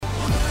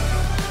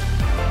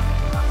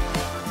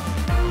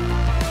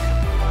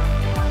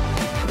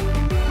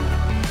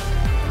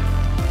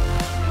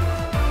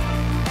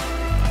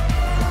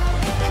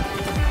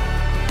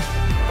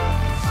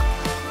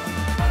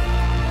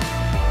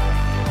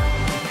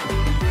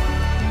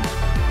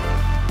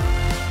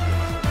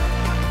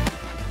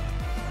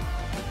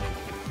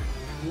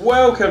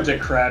Welcome to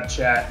Crab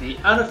Chat, the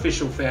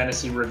unofficial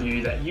fantasy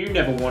review that you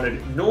never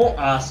wanted nor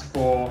asked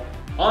for.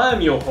 I am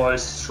your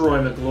host, Troy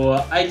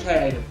McGlure,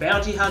 aka the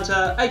Bounty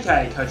Hunter,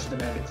 aka Coach of the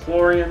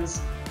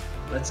Mandalorians.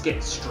 Let's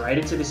get straight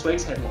into this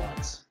week's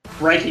headlines.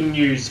 Breaking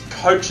news,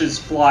 coaches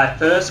fly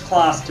first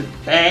class to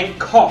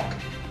Bangkok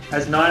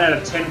as 9 out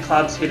of 10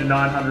 clubs hit a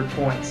 900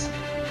 points.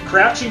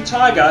 Crouching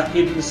Tiger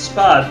hidden the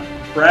spud.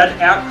 Brad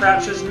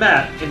outcrouches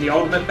Matt in the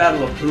ultimate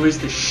battle of who is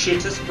the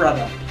shittest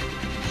brother.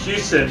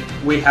 Houston,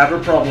 we have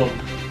a problem.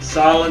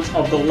 Silence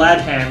of the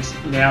Ladhams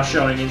now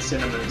showing in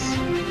cinemas.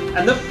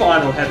 And the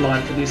final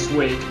headline for this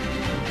week.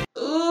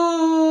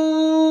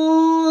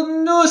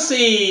 Ooh,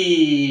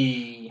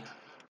 Nussy!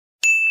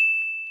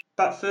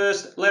 But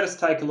first, let us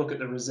take a look at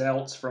the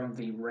results from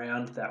the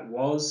round that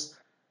was.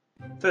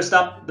 First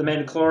up, the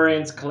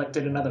Mandalorians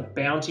collected another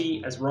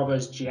bounty as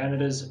Robbo's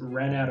janitors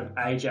ran out of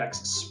Ajax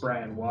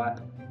spray and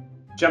wipe.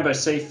 Jumbo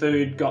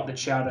Seafood got the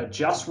chowder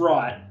just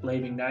right,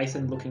 leaving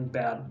Nathan looking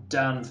about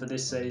done for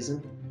this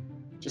season.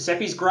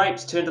 Giuseppe's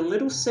grapes turned a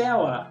little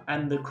sour,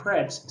 and the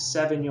Crabs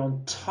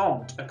Sauvignon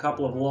tonked a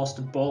couple of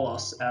lost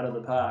bolos out of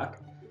the park.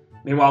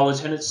 Meanwhile,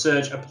 Lieutenant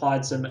Surge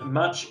applied some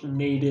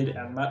much-needed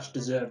and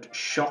much-deserved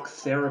shock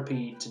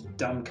therapy to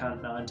Dumb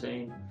Cunt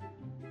 19.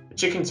 The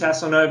Chicken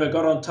Tasselnova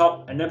got on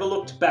top and never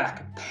looked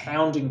back,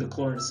 pounding the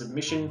claw into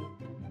submission,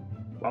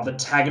 while the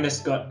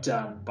antagonist got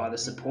done by the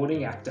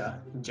supporting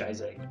actor,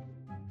 Jay-Z.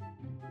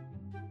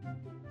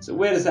 So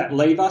where does that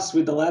leave us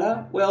with the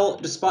ladder? Well,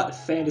 despite the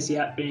fantasy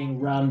app being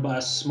run by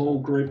a small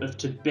group of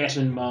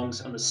Tibetan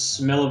monks on the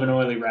smell of an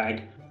oily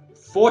rag,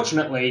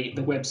 fortunately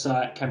the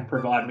website can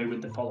provide me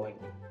with the following.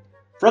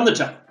 From the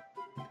top,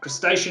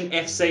 Crustacean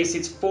FC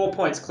sits 4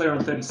 points clear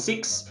on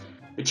 36.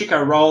 The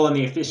Chico Roll and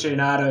the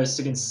Aficionados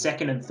sit in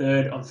second and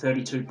third on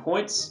 32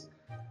 points.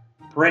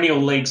 Perennial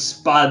League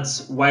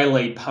Spuds,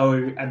 Whaley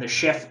Poe, and the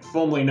Chef,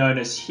 formerly known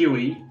as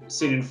Huey,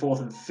 sit in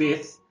fourth and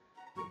fifth.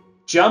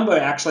 Jumbo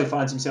actually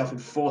finds himself in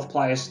fourth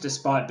place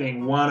despite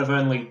being one of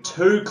only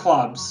 2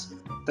 clubs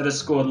that has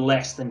scored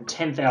less than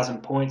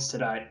 10,000 points to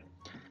date.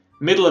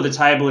 Middle of the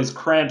table is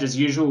cramped as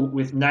usual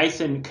with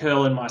Nathan,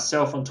 Curl and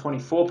myself on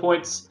 24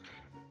 points.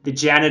 The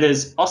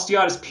Janitors,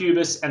 Osteitis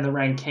Pubis and the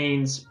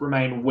Rankines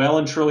remain well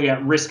and truly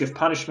at risk of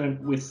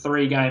punishment with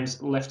 3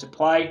 games left to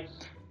play.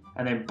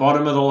 And then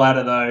bottom of the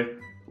ladder though,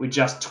 with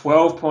just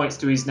 12 points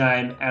to his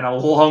name and a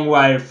long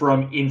way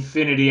from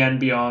infinity and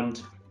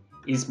beyond,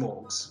 is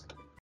Morgs.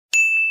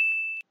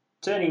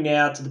 Turning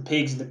now to the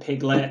pigs and the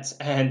piglets,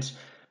 and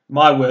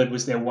my word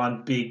was there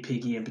one big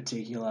piggy in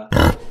particular.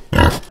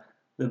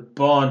 The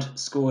Bond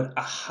scored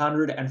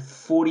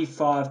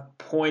 145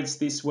 points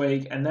this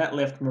week, and that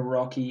left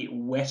Meraki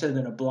wetter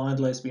than a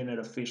blind lesbian at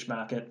a fish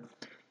market.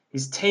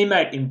 His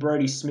teammate in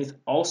Brody Smith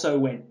also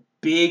went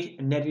big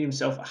and netted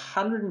himself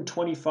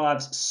 125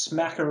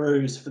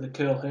 smackaroos for the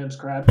Curl Herms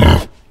crab.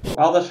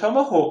 While the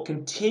Tomahawk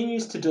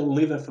continues to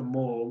deliver for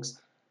Morgs,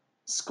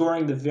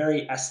 scoring the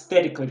very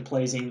aesthetically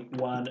pleasing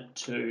 1,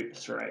 2,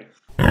 3.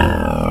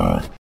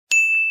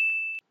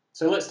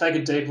 So let's take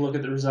a deeper look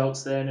at the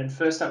results then. And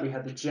first up we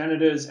had the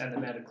Janitors and the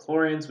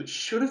Mandalorians, which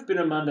should have been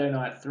a Monday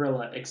night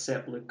thriller,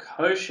 except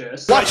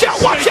Lukosius. Watch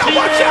out, watch out,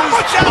 watch out,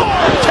 watch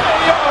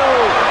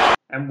out!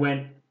 And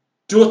went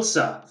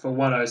Dutza for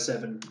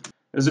 107. There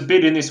was a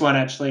bit in this one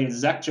actually, as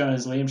Zach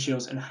Jones, Liam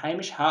Shields and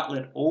Hamish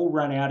Hartlett all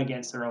run out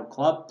against their old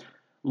club.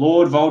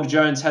 Lord Volder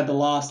Jones had the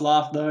last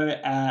laugh though.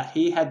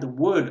 He had the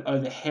wood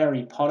over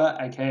Harry Potter,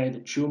 aka the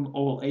Chum,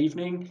 all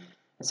evening,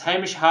 as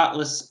Hamish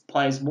Hartless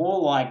plays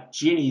more like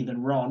Ginny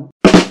than Ron.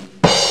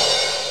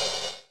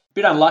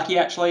 Bit unlucky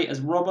actually, as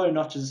Robbo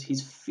notches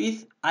his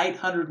 5th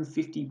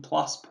 850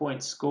 plus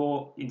point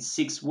score in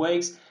 6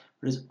 weeks,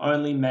 but has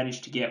only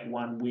managed to get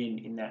 1 win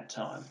in that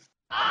time.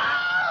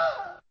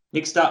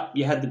 Next up,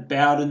 you had the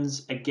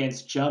Bowdens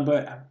against Jumbo,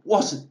 and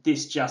wasn't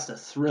this just a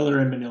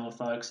thriller in Manila,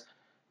 folks?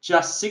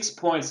 Just 6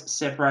 points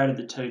separated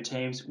the 2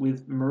 teams,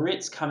 with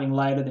Moritz coming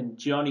later than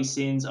Johnny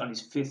Sins on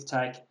his 5th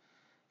take.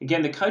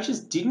 Again, the coaches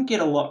didn't get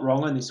a lot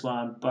wrong on this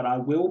one, but I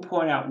will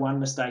point out one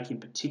mistake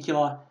in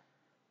particular.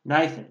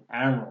 Nathan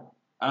Amaral,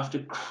 after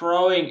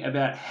crowing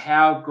about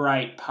how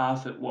great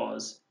Parfitt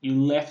was, you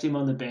left him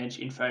on the bench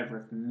in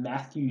favour of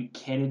Matthew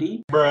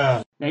Kennedy.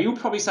 Bruh. Now, you'll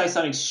probably say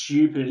something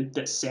stupid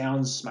that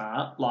sounds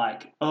smart,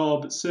 like,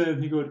 oh, but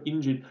Sam, he got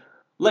injured.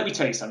 Let me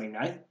tell you something,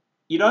 Nathan.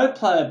 You don't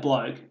play a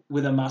bloke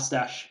with a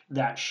mustache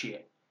that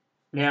shit.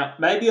 Now,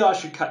 maybe I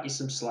should cut you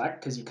some slack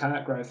because you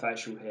can't grow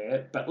facial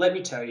hair, but let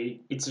me tell you,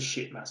 it's a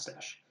shit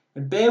mustache.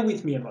 And bear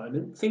with me a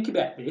moment, think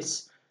about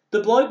this.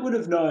 The bloke would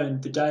have known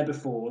the day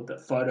before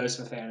that photos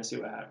for fantasy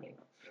were happening.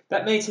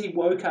 That means he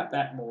woke up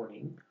that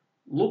morning,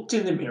 looked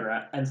in the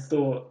mirror and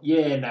thought,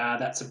 yeah, nah,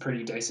 that's a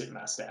pretty decent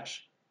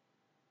mustache.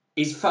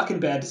 He's fucking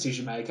bad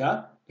decision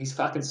maker. He's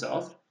fucking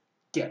soft.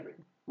 Get rid.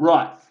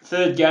 Right,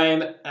 third game,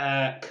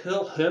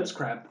 Curl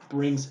Hermscrab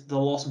brings the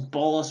Los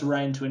Bolos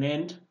reign to an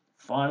end,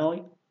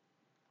 finally.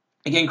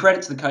 Again,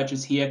 credit to the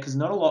coaches here, because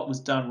not a lot was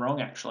done wrong,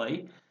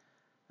 actually.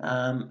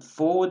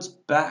 Forwards,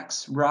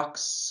 backs,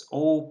 rucks,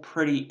 all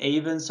pretty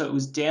even. So it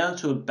was down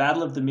to a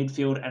battle of the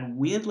midfield, and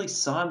weirdly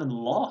Simon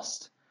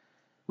lost.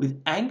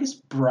 With Angus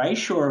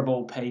Brayshaw of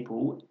all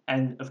people,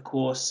 and of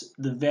course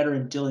the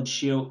veteran Dylan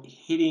Shield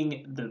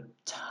hitting the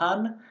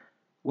ton,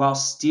 while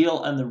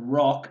Steele and the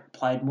Rock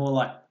played more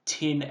like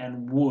tin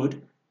and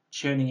wood,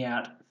 churning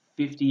out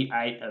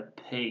 58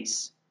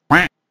 apiece.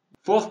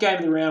 Fourth game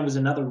of the round was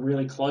another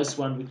really close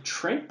one, with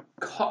Trent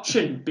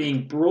Cotchin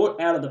being brought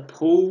out of the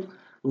pool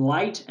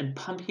late and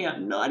pumping out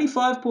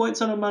 95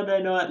 points on a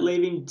Monday night,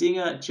 leaving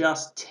Dinger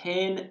just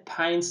 10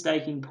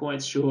 painstaking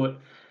points short.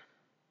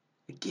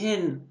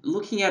 Again,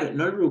 looking at it,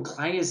 no real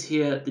clangers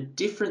here. The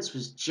difference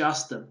was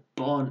just the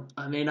bond.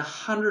 I mean,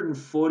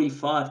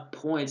 145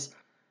 points.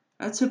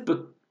 That's a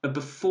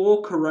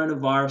before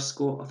coronavirus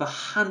score of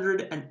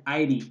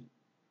 180.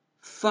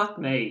 Fuck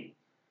me.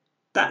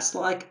 That's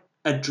like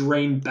a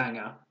dream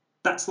banger.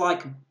 That's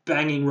like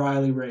banging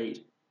Riley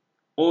Reid,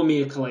 or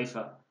Mia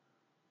Khalifa,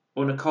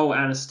 or Nicole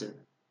Aniston,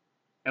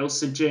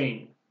 Elsa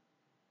Jean,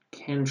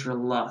 Kendra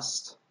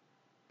Lust,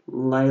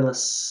 Layla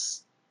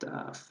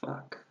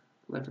Starfuck.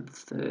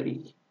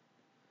 11:30.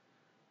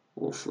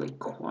 Awfully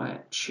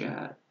quiet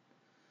chat.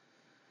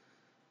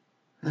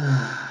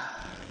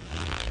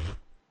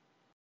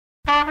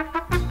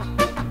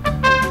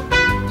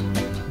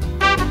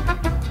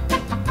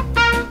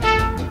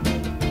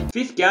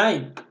 Fifth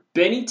game.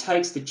 Benny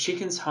takes the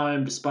Chickens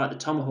home despite the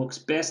Tomahawks'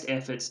 best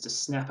efforts to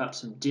snap up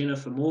some dinner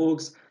for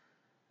Morgs.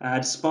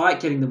 Despite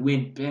getting the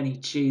win, Benny,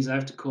 geez, I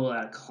have to call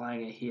out a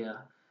clanger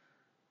here.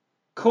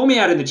 Call me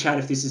out in the chat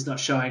if this is not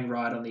showing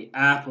right on the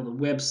app or the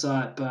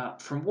website,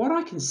 but from what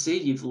I can see,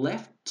 you've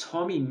left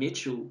Tommy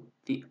Mitchell,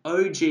 the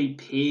OG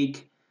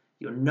pig,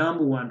 your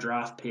number one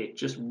draft pick,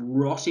 just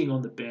rotting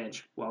on the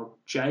bench, while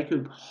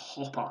Jacob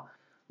Hopper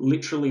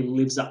literally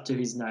lives up to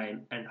his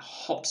name and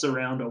hops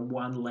around on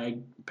one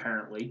leg,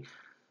 apparently,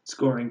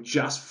 scoring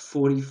just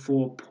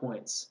 44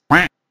 points.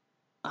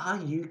 Are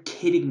you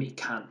kidding me,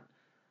 cunt?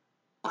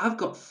 I've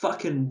got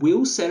fucking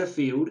Will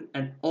Setterfield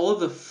and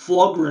Oliver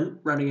Flogrant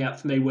running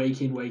out for me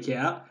week in, week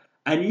out,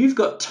 and you've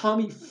got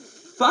Tommy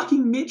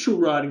fucking Mitchell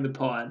riding the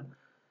pine.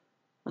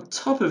 On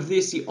top of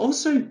this, you've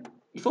also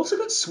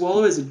got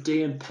Swallow as a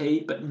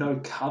DMP, but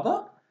no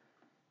cover.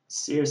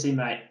 Seriously,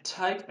 mate,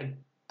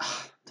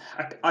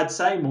 I'd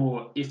say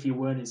more if you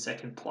weren't in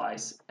second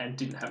place and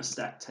didn't have a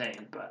stacked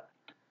team, but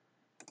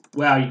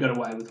wow, you got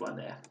away with one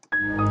there.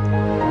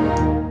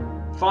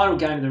 Final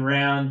game of the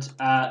round,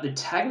 the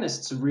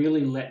Tagonists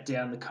really let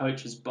down the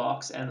coach's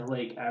box and the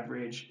league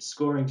average,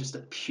 scoring just a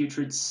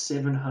putrid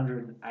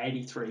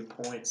 783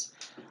 points,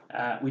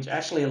 which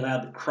actually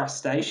allowed the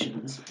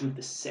Crustaceans, with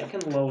the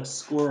second lowest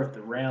score of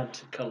the round,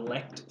 to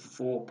collect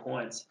 4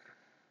 points.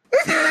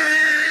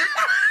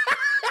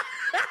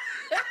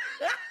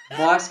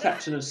 Vice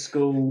captain of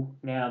school,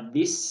 now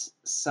this,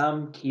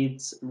 some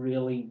kids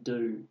really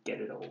do get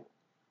it all.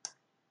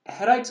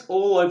 Headaches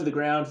all over the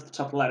ground for the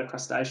top of the ladder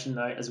Crustacean,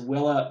 though, as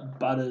Weller,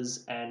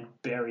 Butters, and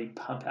Berry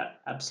pump out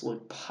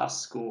absolute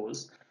pus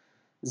scores.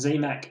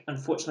 ZMAC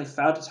unfortunately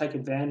failed to take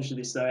advantage of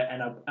this, though,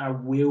 and I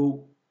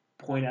will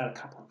point out a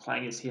couple of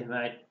clangers here,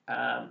 mate.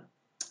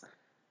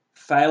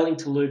 Failing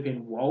to loop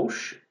in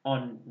Walsh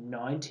on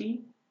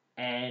 90,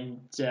 and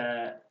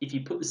if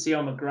you put the C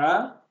on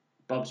McGrath,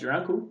 Bob's your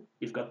uncle,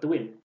 you've got the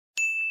win.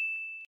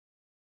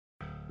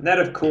 And that,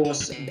 of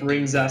course,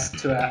 brings us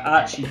to our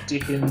Archie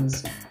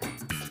Dickens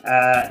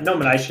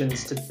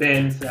nominations to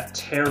Ben for that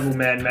terrible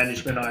man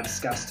management I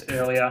discussed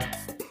earlier.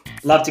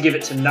 Love to give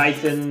it to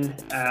Nathan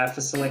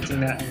for selecting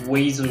that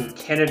Weasel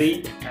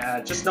Kennedy,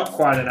 just not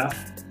quite enough.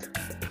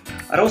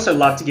 I'd also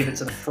love to give it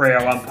to the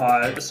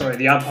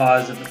the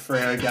umpires of the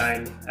Freo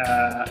game,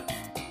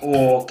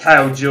 or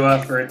Cale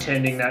Dewar for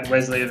attending that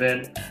Wesley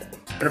event.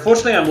 But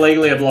unfortunately, I'm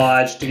legally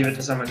obliged to give it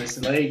to someone in this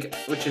league,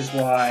 which is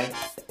why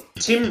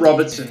Tim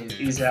Robertson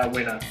is our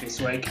winner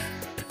this week,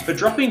 for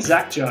dropping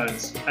Zach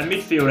Jones, a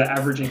midfielder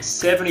averaging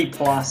 70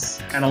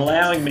 plus and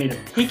allowing me to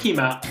pick him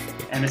up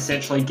and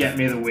essentially get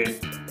me the win.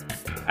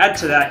 Add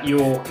to that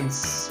your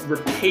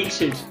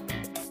repeated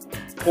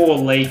poor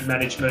league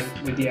management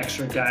with the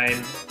extra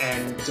game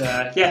and,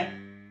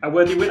 a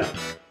worthy winner.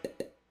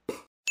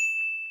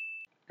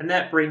 And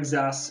that brings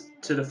us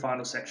to the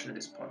final section of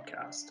this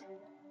podcast.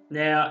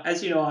 Now,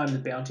 as you know, I'm the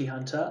bounty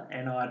hunter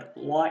and I'd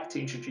like to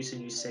introduce a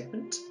new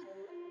segment.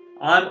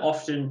 I'm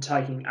often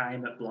taking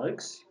aim at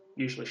blokes,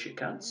 usually shit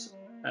cunts,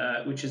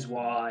 which is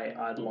why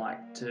I'd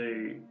like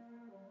to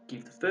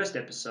give the first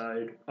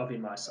episode of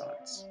In My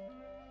Sights.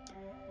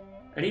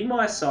 And In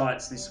My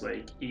Sights this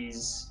week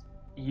is,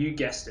 you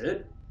guessed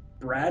it,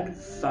 Brad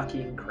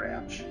fucking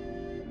Crouch.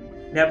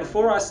 Now,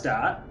 before I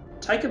start,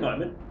 take a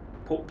moment,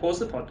 pause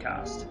the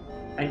podcast,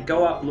 and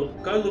go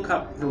look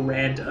up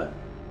Veranda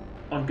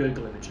on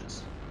Google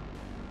Images.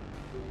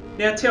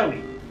 Now tell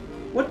me,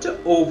 what do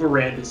all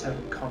verandas have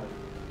in common?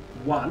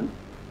 1,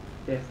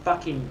 they're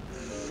fucking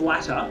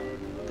flatter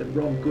than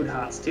Ron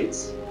Goodhart's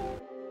tits.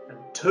 And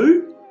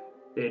 2,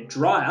 they're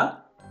drier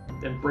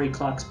than Brie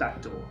Clark's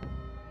back door.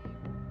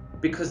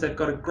 because they've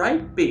got a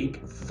great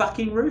big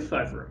fucking roof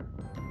over them.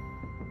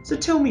 So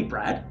tell me,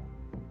 Brad,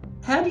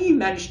 how do you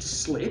manage to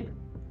slip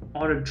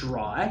on a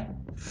dry,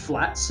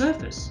 flat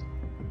surface?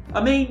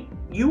 I mean,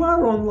 you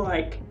are on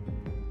like,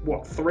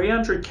 what,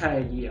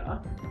 300k a year?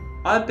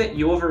 I bet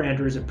your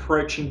veranda is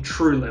approaching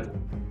true level.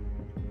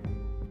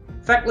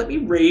 In fact, let me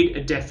read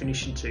a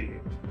definition to you.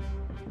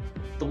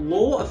 The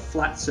law of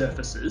flat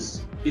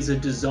surfaces is a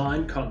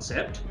design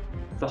concept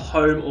for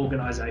home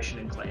organisation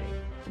and cleaning.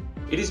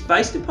 It is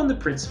based upon the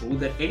principle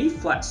that any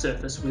flat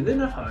surface within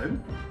a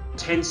home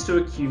tends to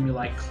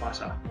accumulate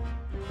clutter.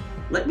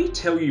 Let me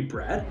tell you,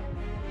 Brad,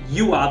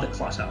 you are the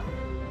clutter.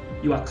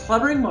 You are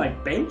cluttering my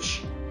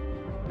bench,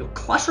 you're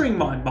cluttering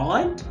my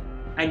mind,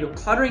 and you're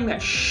cluttering that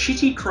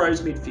shitty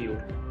Crows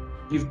midfield.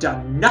 You've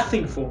done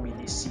nothing for me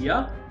this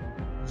year.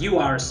 You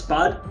are a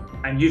spud,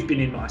 and you've been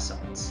in my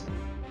sights.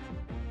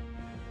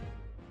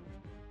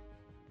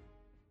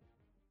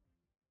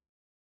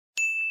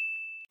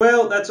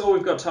 Well, that's all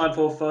we've got time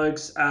for,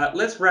 folks.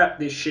 Let's wrap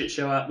this shit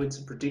show up with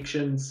some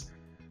predictions.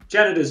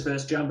 Janitors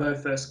versus Jumbo,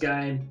 first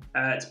game.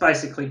 It's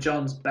basically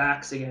John's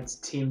backs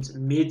against Tim's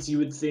mids, you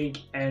would think,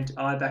 and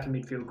I back a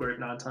midfield group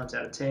 9 times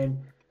out of 10.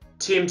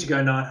 Tim to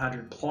go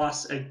 900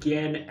 plus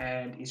again,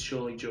 and is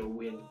surely due a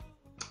win.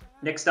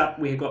 Next up,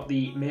 we've got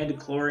the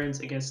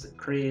Mandalorians against the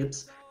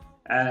Cribs.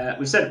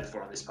 We've said it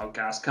before on this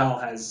podcast. Carl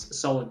has a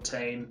solid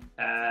team.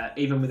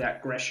 Even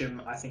without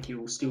Gresham, I think he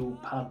will still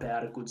pump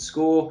out a good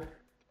score.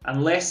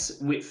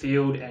 Unless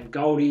Whitfield and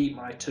Goldie,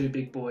 my two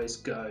big boys,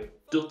 go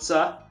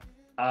Dutzer,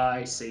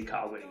 I see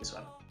Carl winning this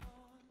one.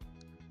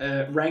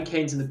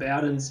 Rankines and the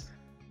Bowdens.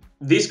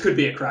 This could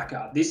be a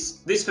cracker.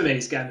 This for me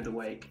is game of the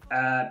week.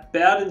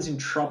 Bowden's in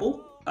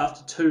trouble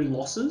after 2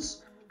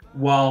 losses,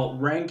 while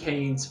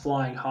Rankines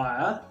flying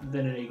higher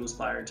than an Eagles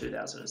player in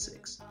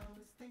 2006.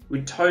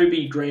 With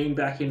Toby Green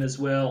back in as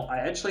well, I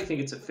actually think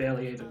it's a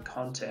fairly even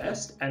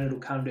contest, and it'll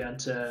come down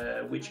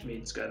to which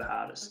mids go the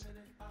hardest.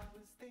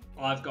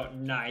 I've got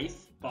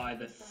Nath by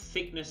the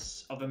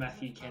thickness of a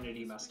Matthew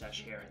Kennedy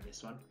mustache hair in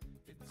this one.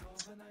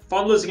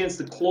 Fondlers against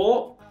the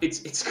Claw,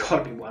 it's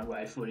got to be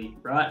one-way footy,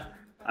 right?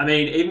 I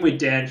mean, even with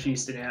Dan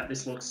Houston out,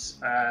 this looks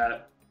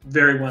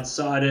very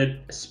one-sided,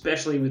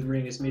 especially with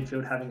Ringer's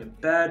midfield having a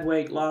bad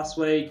week last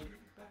week.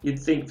 You'd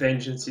think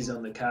vengeance is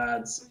on the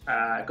cards.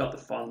 Got the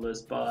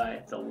Fondlers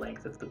by the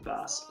length of the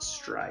bus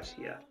straight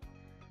here.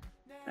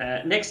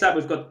 Next up,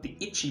 we've got the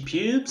Itchy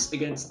Pubes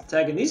against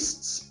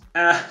Antagonists.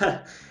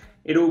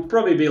 It'll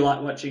probably be like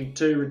watching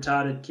 2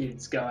 retarded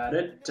kids go at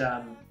it.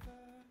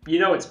 You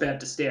know it's bad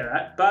to stare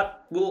at,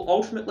 but will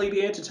ultimately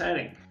be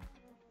entertaining.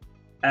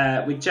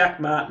 With Jack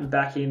Martin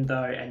back in,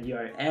 though, and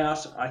Yo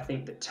out, I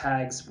think the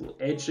Tags will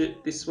edge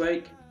it this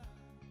week.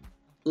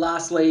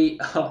 Lastly,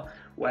 oh,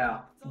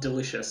 wow,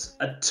 delicious.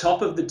 A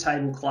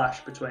top-of-the-table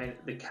clash between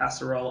the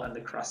Casserole and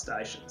the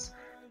Crustaceans.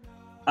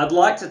 I'd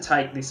like to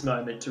take this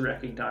moment to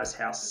recognise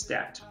how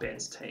stacked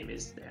Ben's team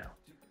is now.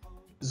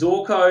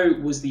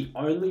 Zorko was the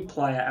only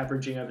player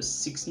averaging over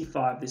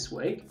 65 this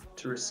week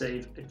to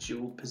receive a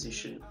dual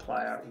position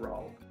player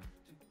role.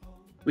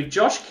 With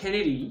Josh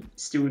Kennedy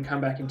still to come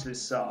back into the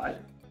side,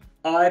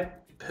 I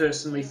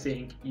personally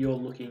think you're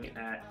looking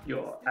at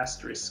your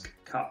Asterisk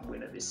Cup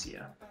winner this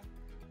year.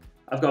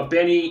 I've got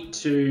Benny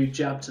to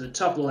jump to the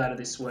top of the ladder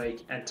this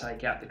week and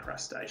take out the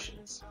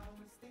Crustaceans.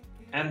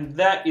 And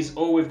that is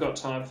all we've got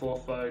time for,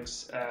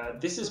 folks.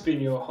 This has been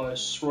your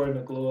host, Roy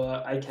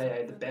McGlure,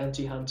 aka the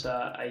Bounty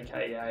Hunter,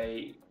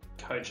 aka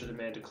Coach of the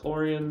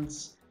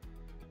Mandalorians.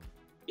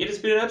 It has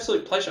been an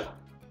absolute pleasure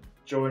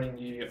joining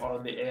you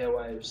on the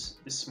airwaves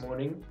this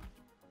morning.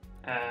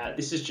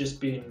 This has just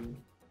been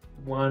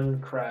one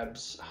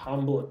crab's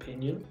humble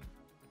opinion.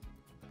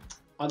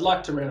 I'd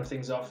like to round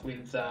things off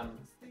with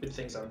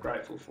things I'm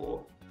grateful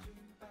for.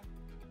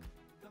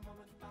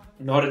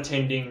 Not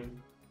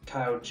attending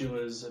Kale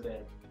Dewar's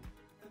event.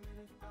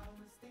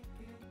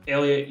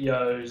 Elliot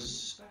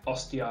Yo's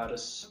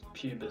osteitis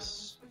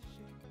pubis.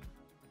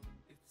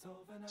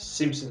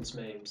 Simpsons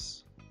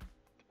memes.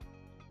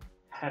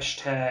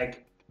 Hashtag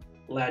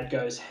lad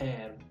goes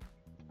ham.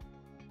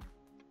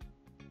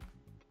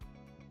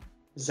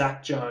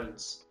 Zach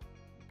Jones.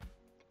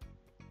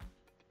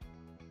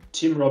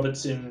 Tim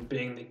Robertson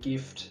being the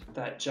gift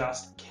that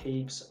just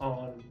keeps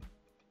on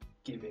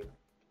giving.